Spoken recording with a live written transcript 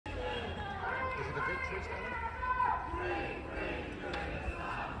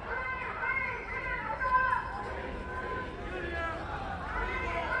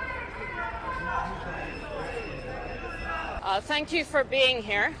Thank you for being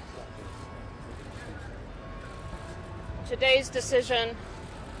here. Today's decision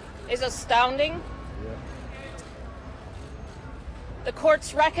is astounding. The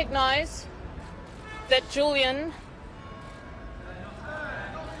courts recognize that Julian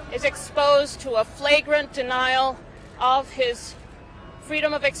is exposed to a flagrant denial of his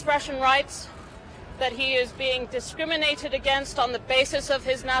freedom of expression rights, that he is being discriminated against on the basis of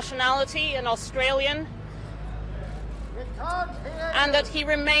his nationality, an Australian, and that he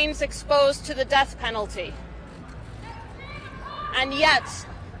remains exposed to the death penalty. And yet,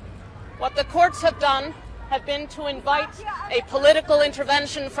 what the courts have done have been to invite a political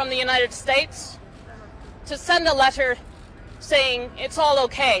intervention from the United States to send a letter saying it's all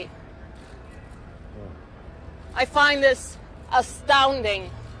okay. I find this astounding.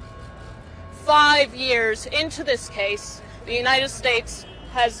 5 years into this case, the United States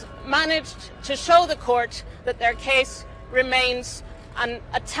has managed to show the court that their case remains an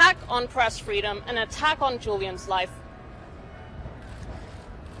attack on press freedom, an attack on Julian's life.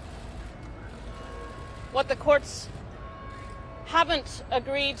 What the courts haven't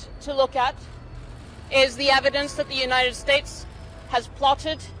agreed to look at is the evidence that the United States has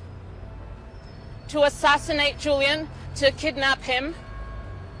plotted to assassinate Julian, to kidnap him.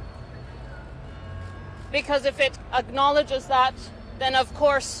 Because if it acknowledges that, then of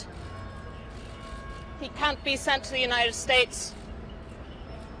course he can't be sent to the United States.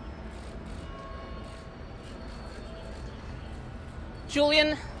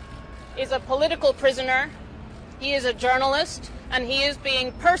 Julian is a political prisoner. He is a journalist, and he is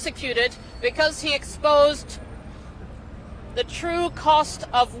being persecuted because he exposed the true cost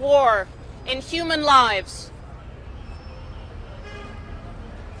of war in human lives.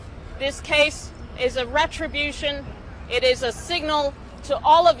 This case is a retribution. It is a signal to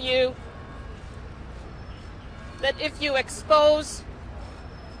all of you that if you expose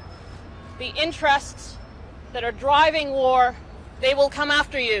the interests that are driving war, they will come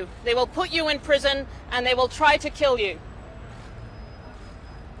after you. They will put you in prison and they will try to kill you.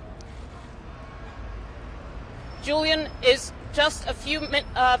 Julian is just a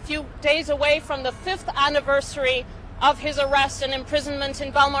few days away from the 5th anniversary of his arrest and imprisonment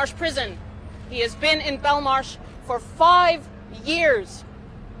in Belmarsh prison. He has been in Belmarsh for 5 years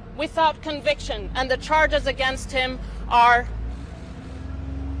without conviction, and the charges against him are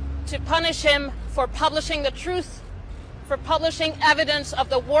to punish him for publishing the truth, for publishing evidence of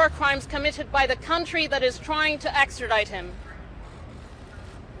the war crimes committed by the country that is trying to extradite him.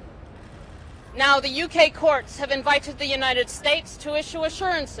 Now, the UK courts have invited the United States to issue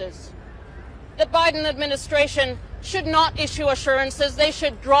assurances. The Biden administration should not issue assurances. They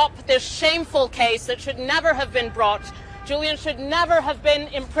should drop this shameful case that should never have been brought. Julian should never have been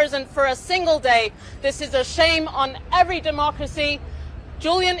imprisoned for a single day. This is a shame on every democracy.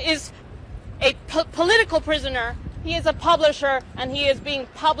 Julian is a political prisoner. He is a publisher, and he is being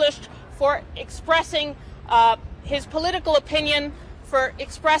published for expressing his political opinion, for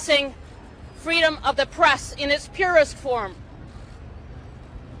expressing freedom of the press in its purest form.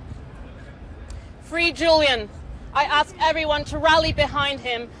 Free Julian. I ask everyone to rally behind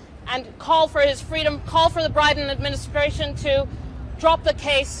him and call for his freedom, call for the Biden administration to drop the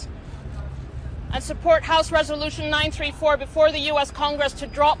case and support House Resolution 934 before the U.S. Congress to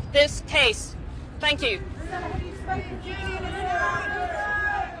drop this case. Thank you.